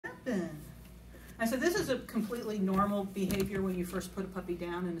And so this is a completely normal behavior when you first put a puppy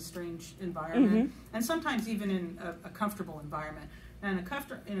down in a strange environment, and sometimes even in a comfortable environment. And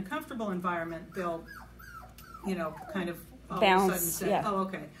in a comfortable environment, they'll, you know, kind of all bounce, of a sudden say, oh,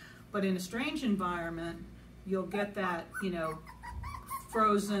 okay. But in a strange environment, you'll get that, you know,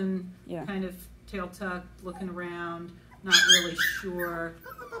 frozen, kind of tail tucked, looking around, not really sure.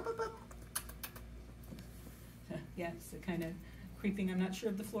 Yeah, it's kind of creeping. I'm not sure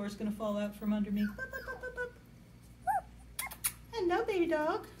if the floor is going to fall out from under me. Hello, baby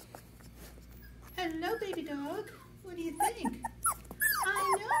dog. Hello, baby dog. What do you think?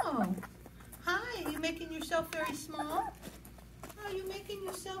 I know. Hi, are you making yourself very small? Are you making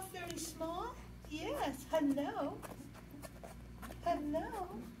yourself very small? Yes, hello.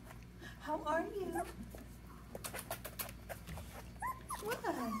 Hello. How are you? What?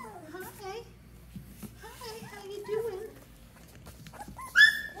 Hi. Hi, how you doing?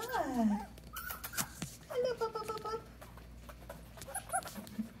 What? Hello, Papa, Papa.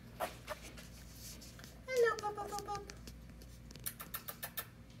 Hello, Papa, Papa.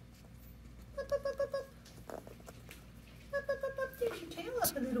 There's your tail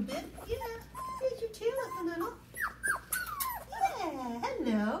up a little bit. Yeah, there's your tail up a little. Yeah,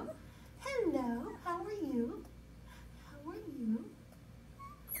 hello. Hello, how are you? How are you?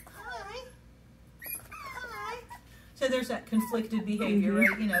 Hi. Hi. So there's that conflicted behavior,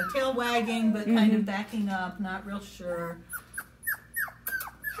 right? You know, tail wagging, but kind of backing up, not real sure.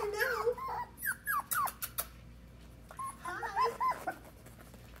 Hello.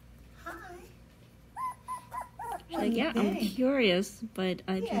 Like, yeah, I'm curious, but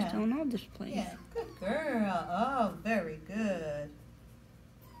I just don't know this place. Yeah, good girl. Oh, very good.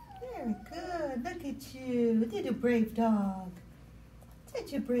 Very good. Look at you. You're a brave dog.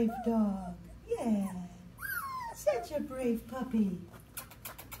 Such a brave dog. Yeah. Such a brave puppy.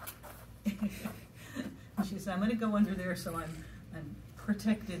 She said, I'm going to go under there so I'm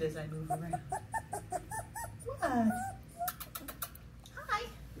protected as I move around. What? Hi.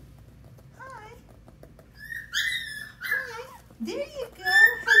 Hi. There you go.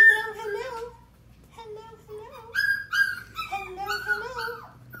 Hello, hello. Hello, hello. Hello, hello.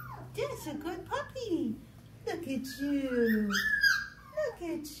 That's a good puppy. Look at you. Look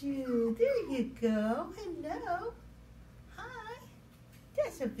at you. There you go. Hello. Hi.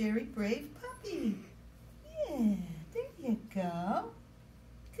 That's a very brave puppy. Yeah, there you go.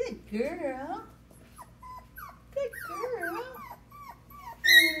 Good girl. Good girl.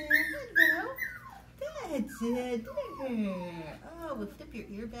 Hello. That's it. There. Oh, we'll flip your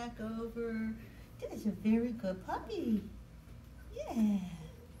ear back over. That's a very good puppy. Yeah,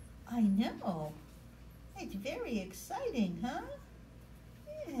 I know. It's very exciting, huh?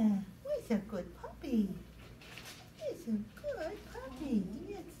 Yeah, he's a good puppy. He's a good puppy.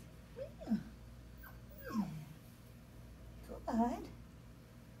 Yes. Yeah. Yeah. Good.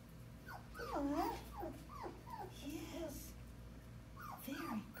 Good. Yes.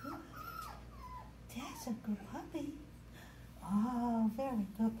 Very good. That's a good puppy. Oh, very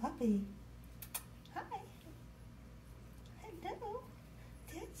good puppy. Hi. Hello.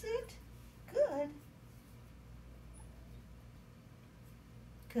 That's it. Good.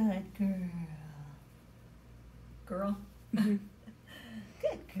 Good girl. Girl? Good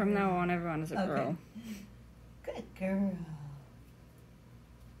girl. From now on, everyone is a girl. Good girl.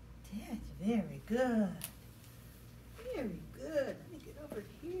 That's very good. Very good. Let me get over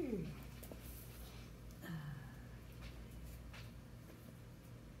here.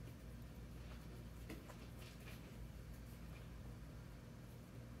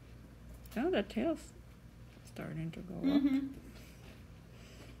 Oh, the tail's starting to go up.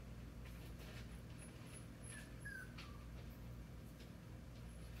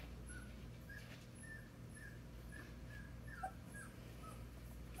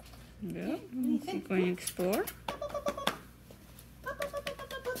 Yeah, going to explore.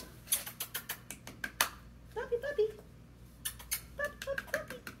 Puppy, puppy.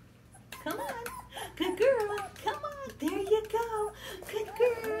 Puppy. Come on. Good girl. Come on. There you go. Good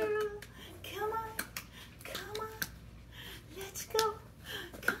girl. Come on. Come on. Let's go.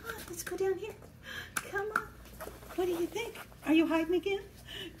 Come on. Let's go down here. Come on. What do you think? Are you hiding again?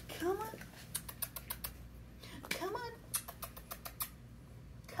 Come on. Come on.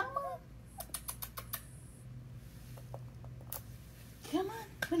 Come on. Come on.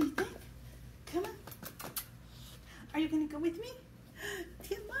 What do you think? Come on. Are you going to go with me?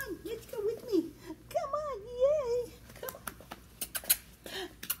 Come on. Let's go with me. Come on. Yay. Come on.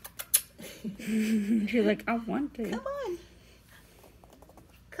 She's like, I want to. Come on.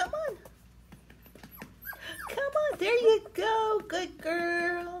 Come on. Come on. There you go. Good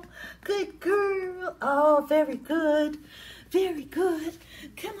girl. Good girl. girl. Oh, very good. Very good.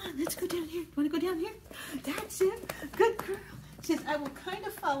 Come on, let's go down here. Want to go down here? That's it. Good girl. Says, I will kind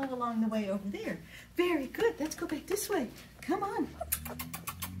of follow along the way over there. Very good. Let's go back this way. Come on.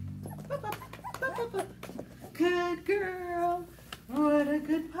 Up, up, up, up, up. Good girl. What a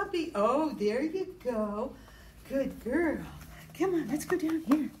good puppy. Oh, there you go. Good girl. Come on, let's go down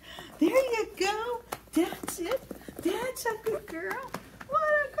here. There you go. That's it. That's a good girl. What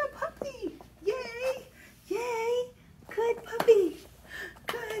a good puppy. Yay. Yay. Good puppy.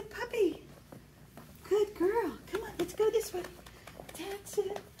 Good puppy. Good girl. Come on, let's go this way. That's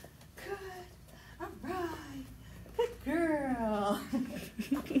it. Good. All right. Good girl.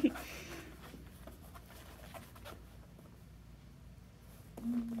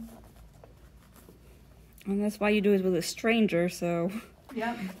 And that's why you do it with a stranger, so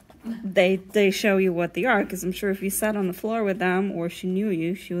Yep. they show you what they are. Because I'm sure if you sat on the floor with them or she knew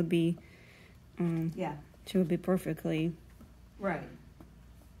you, she would be Yeah. she would be perfectly Right.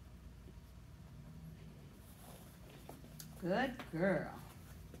 Good girl.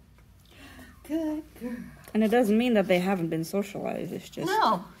 Good girl. And it doesn't mean that they haven't been socialized. It's just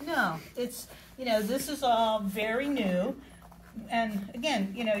No. It's, this is all very new. And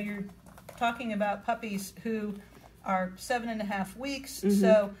again, you're talking about puppies who are 7.5 weeks,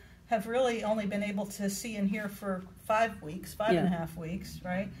 so have really only been able to see and hear for 5 weeks, 5.5 weeks,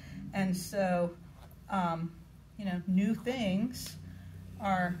 right? And so, new things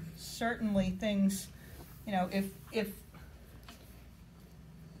are certainly things,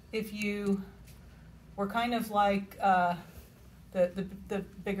 if you were kind of like the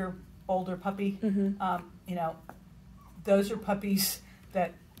bigger, older puppy, those are puppies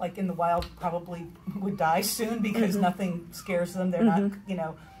that, like in the wild, probably would die soon because nothing scares them. They're not,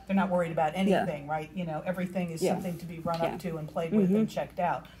 they're not worried about anything, right? Everything is something to be run up to and played with and checked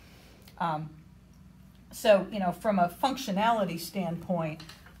out. So, from a functionality standpoint,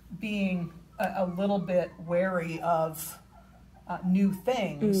 being a little bit wary of new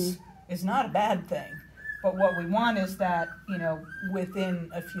things is not a bad thing. But what we want is that, within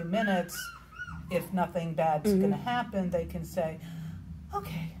a few minutes, if nothing bad's going to happen, they can say,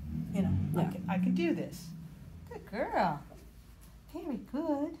 okay, I can do this. Good girl. Very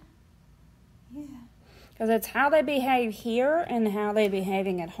good. Yeah. because it's how they behave here and how they're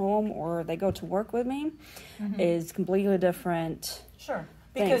behaving at home or they go to work with me is completely different. Sure.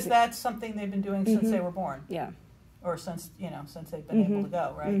 Because that's something they've been doing since they were born. Yeah. Or since they've been able to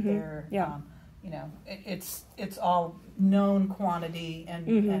go, right? They're, it's all known quantity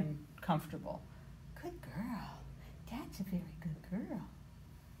and comfortable. Good girl. That's a very good girl.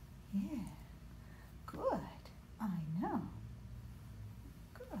 Yeah. Good. I know.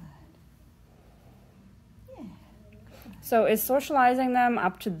 Good. Yeah. Good. So is socializing them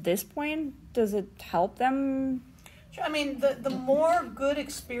up to this point, does it help them? I mean, the more good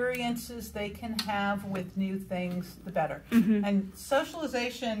experiences they can have with new things, the better. And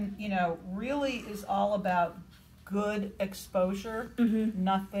socialization, really is all about good exposure.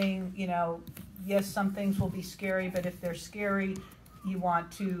 Nothing, yes, some things will be scary, but if they're scary, you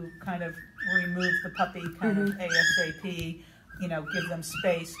want to kind of remove the puppy kind of ASAP, give them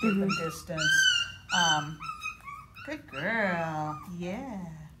space, give them distance. Good girl. Yeah.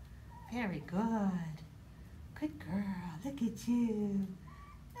 Very good. Good girl. Look at you.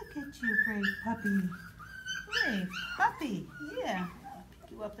 Look at you, brave puppy. Brave puppy. Yeah. I'll pick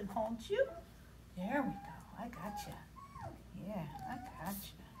you up and hold you. There we go. I got you. Yeah, I got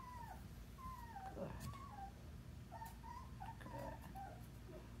you. Good.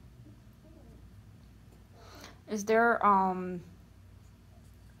 Good. Is there,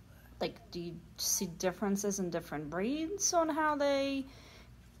 do you see differences in different breeds on how they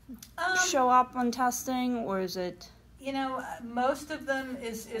show up on testing, or is it? Most of them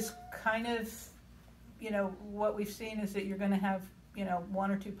is kind of, what we've seen is that you're going to have,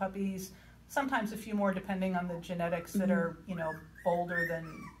 1 or 2 puppies, sometimes a few more depending on the genetics that are, bolder than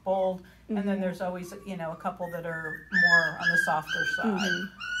bold. And then there's always, a couple that are more on the softer side.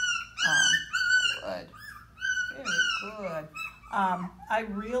 Good. Very good. I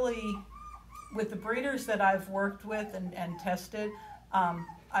really, with the breeders that I've worked with and tested,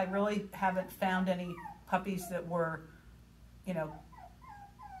 I really haven't found any puppies that were,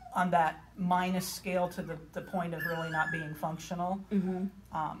 on that minus scale to the point of really not being functional.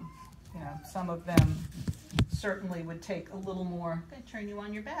 Some of them certainly would take a little more. I'm going to turn you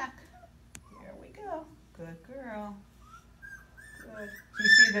on your back. Here we go. Good girl. Good. So you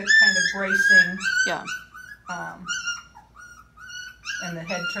see the kind of bracing. Yeah. And the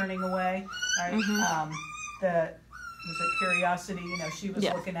head turning away, right? was it curiosity? You know, she was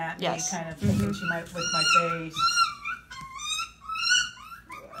Yeah. looking at me, Yes. kind of thinking she might lick my face.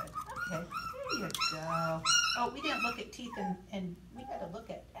 Good. Okay, there you go. Oh, we didn't look at teeth, and we got to look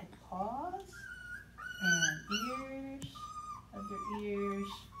at paws and ears, under ears.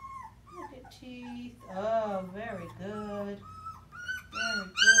 Look at teeth. Oh, very good. Very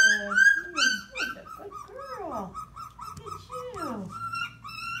good. You're a good girl. Look at you.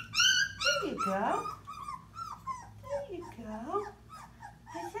 There you go. There you go.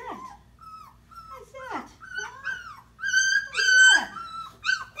 How's that? How's that? How's that?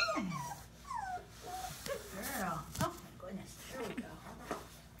 Yeah. Good girl. Oh my goodness. There we go.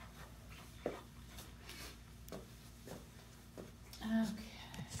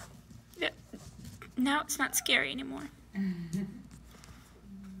 Okay. Now it's not scary anymore.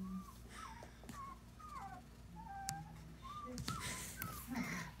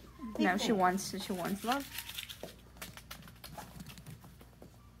 No, she wants love.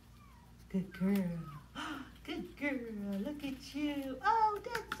 Good girl. Good girl. Look at you. Oh,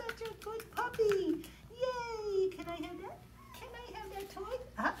 that's such a good puppy. Yay. Can I have that? Can I have that toy?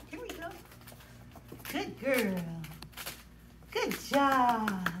 Ah, here we go. Good girl. Good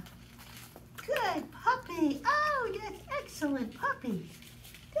job. Good puppy. Oh, that's excellent puppy.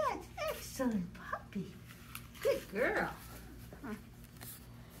 That's excellent puppy. Good girl.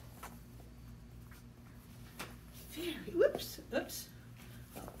 Very, whoops, oops.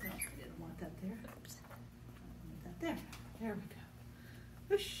 Oh, no, I didn't want that there. Oops. I want that there. There we go.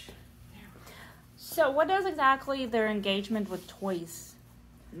 Whoosh. There we go. So, what does exactly their engagement with toys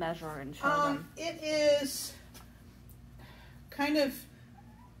measure and show them? It is kind of,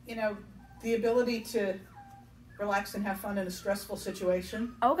 you know, the ability to relax and have fun in a stressful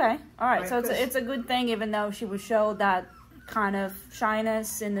situation. Okay, all right. Right, So 'cause- it's a good thing, even though she would show that kind of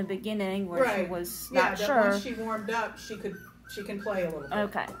shyness in the beginning, where she was not that sure. once she warmed up, she can play a little bit.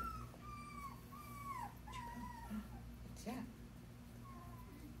 Okay. Yeah.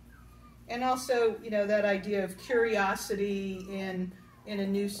 And also, you know, that idea of curiosity in a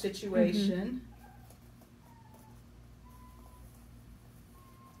new situation.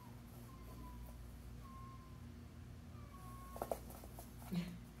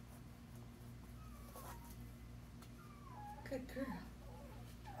 Good girl.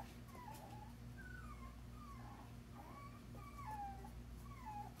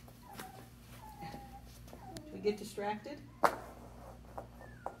 Should we get distracted?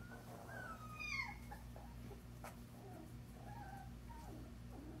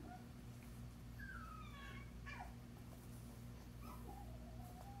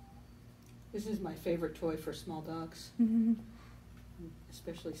 This is my favorite toy for small dogs,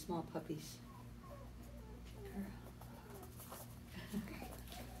 especially small puppies.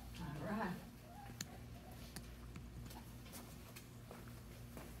 All right.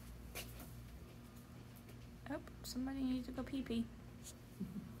 Oh, somebody needs to go pee pee.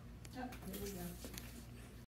 Oh, here we go.